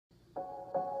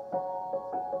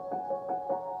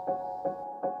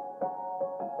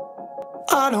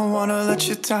I don't wanna let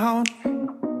you down.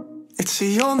 It's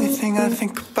the only thing I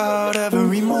think about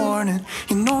every morning.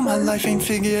 You know my life ain't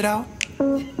figured out,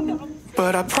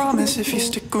 but I promise if you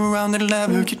stick around it'll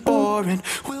never get boring.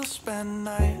 We'll spend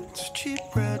nights, cheap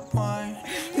red wine.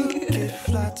 You'll get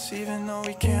flats even though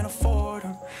we can't afford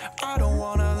them. I don't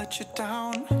wanna let you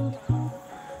down.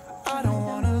 I don't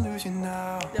wanna lose you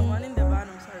now. The one in the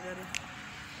bottom's already.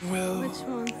 Will Which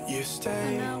one? you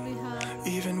stay And now we have...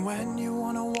 even when you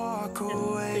wanna walk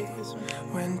away?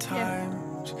 When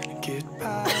times get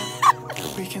bad,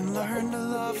 we can learn to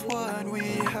love what we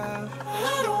have.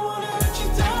 I don't wanna let you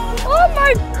down. Oh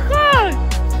my god!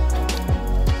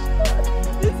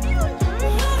 It's huge, right?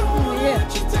 I don't wanna Yeah.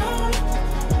 let you down.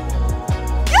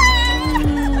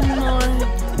 No.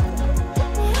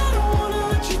 I don't wanna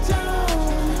let you down.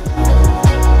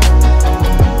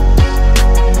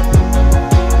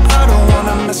 I don't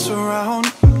wanna mess around.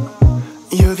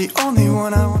 You're the only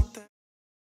one I want.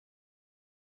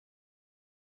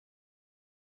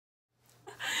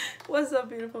 What's up,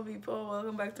 beautiful people?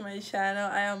 Welcome back to my channel.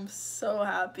 I am so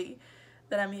happy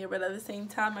that I'm here, but at the same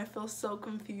time I feel so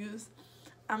confused.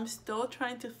 I'm still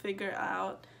trying to figure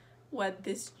out what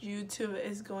this YouTube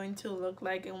is going to look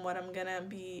like and what I'm gonna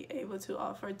be able to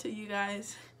offer to you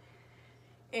guys.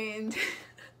 And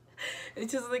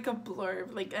it's just like a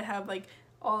blurb. Like, I have like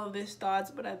all of these thoughts,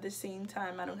 but at the same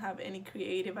time I don't have any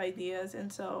creative ideas,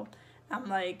 and so I'm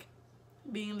like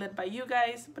being led by you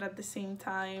guys, but at the same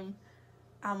time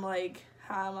I'm like,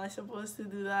 how am I supposed to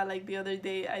do that? Like the other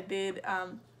day I did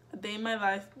a day in my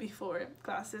life before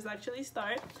classes actually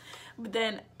start, but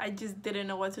then I just didn't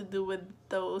know what to do with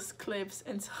those clips,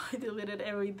 and so I deleted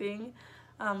everything.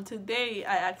 Today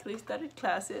I actually started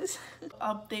classes.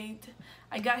 Update,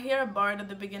 I got here at BARD at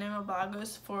the beginning of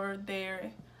August for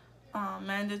their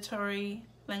mandatory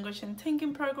language and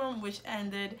thinking program, which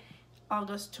ended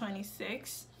August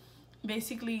 26th.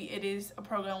 Basically it is a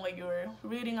program where you're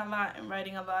reading a lot and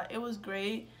writing a lot. It was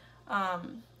great.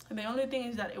 The only thing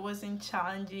is that it wasn't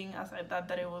challenging as I thought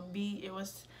that it would be. It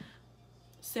was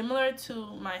similar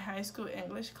to my high school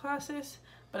English classes,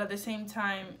 but at the same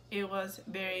time it was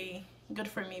very good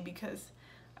for me because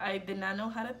I did not know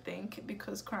how to think,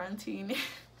 because quarantine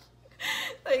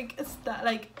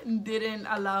didn't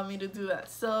allow me to do that.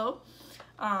 So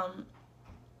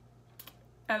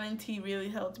L&T really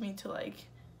helped me to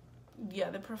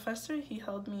the professor, he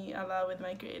helped me a lot with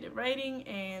my creative writing,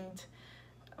 and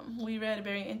we read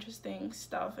very interesting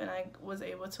stuff, and I was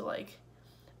able to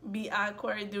be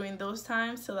awkward during those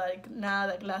times. So now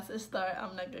that classes start,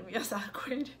 I'm not gonna be as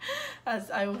awkward as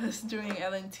I was during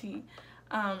L&T.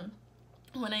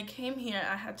 When I came here,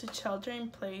 I had to shelter in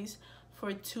place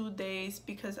for 2 days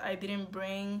because I didn't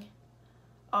bring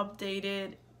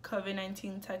updated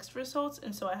COVID-19 test results,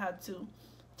 and so I had to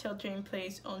shelter in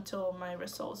place until my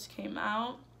results came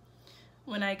out.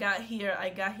 When I got here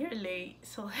late,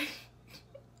 so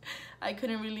I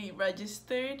couldn't really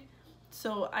register.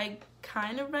 So I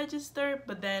kind of registered,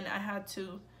 but then I had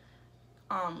to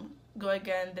go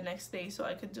again the next day so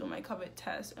I could do my COVID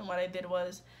test. And what I did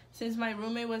was, since my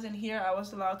roommate wasn't here, I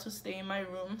was allowed to stay in my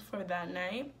room for that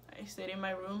night. I stayed in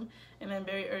my room, and then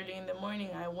very early in the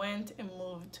morning I went and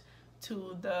moved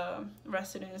to the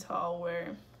residence hall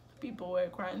where people were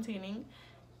quarantining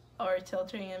or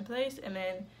sheltering in place. And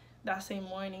then that same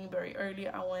morning, very early,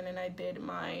 I went and I did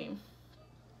my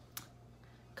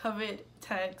COVID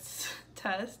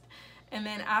test. And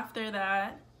then after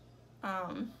that,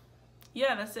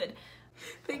 yeah, that's it.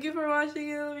 Thank you for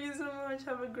watching. I love you so much.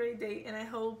 Have a great day, and I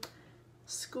hope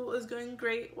school is going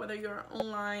great, whether you're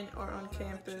online or on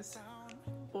campus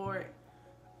or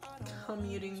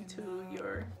commuting to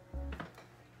your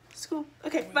school.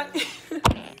 Okay, bye.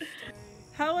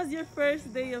 How was your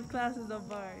first day of classes at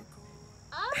BARD?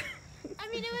 I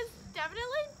mean, it was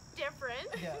definitely different.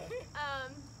 Yeah.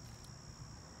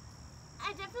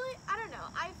 I don't know,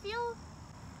 I feel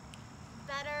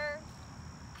better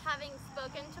having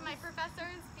spoken to my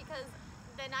professors, because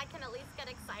then I can at least get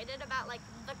excited about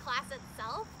the class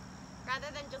itself rather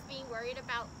than just being worried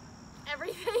about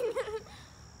everything.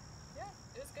 Yeah,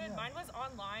 it was good. Yeah. Mine was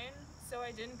online, so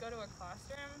I didn't go to a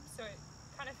classroom, so it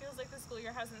kind of feels like the school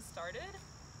year hasn't started,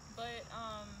 but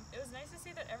it was nice to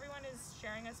see that everyone is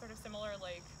sharing a sort of similar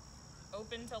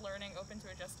open to learning, open to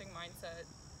adjusting mindset,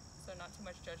 so not too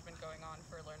much judgment going on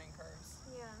for learning curves.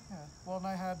 Yeah. Well, and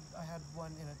I had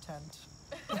one in a tent.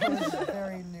 It was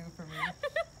very new for me,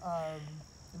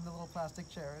 in the little plastic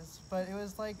chairs, but it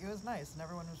was nice, and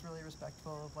everyone was really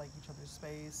respectful of each other's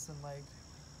space, and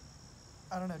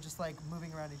I don't know, just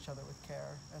moving around each other with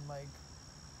care, and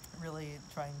really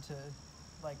trying to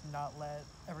like not let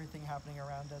everything happening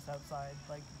around us outside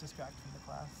like distract from the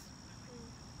class.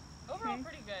 Overall, Okay.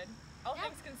 pretty good. All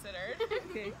things considered.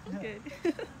 Okay, good.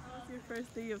 How's your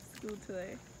first day of school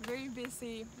today? Very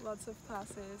busy, lots of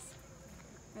classes,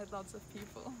 met lots of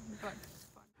people, but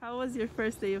fun. How was your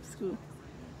first day of school?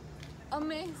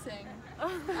 Amazing.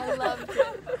 I loved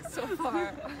it so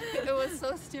far. It was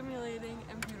so stimulating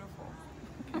and beautiful.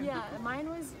 Yeah,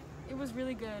 it was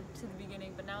really good to the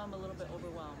beginning, but now I'm a little bit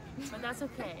overwhelmed. But that's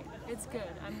okay. It's good.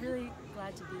 I'm really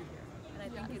glad to be here. And I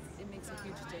think it makes a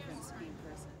huge difference to be in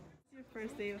person. What's your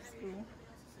first day of school?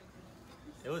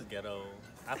 It was ghetto.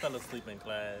 I fell asleep in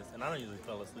class, and I don't usually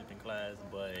fall asleep in class,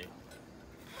 but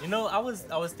you know, I was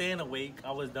staying awake.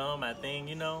 I was doing my thing,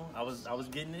 you know. I was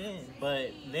getting it in,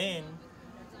 but then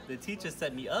the teacher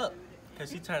set me up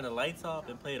because she turned the lights off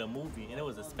and played a movie, and it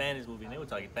was a Spanish movie, and they were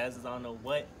talking fast as I don't know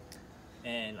what,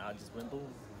 and I just went boom.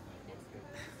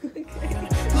 Okay.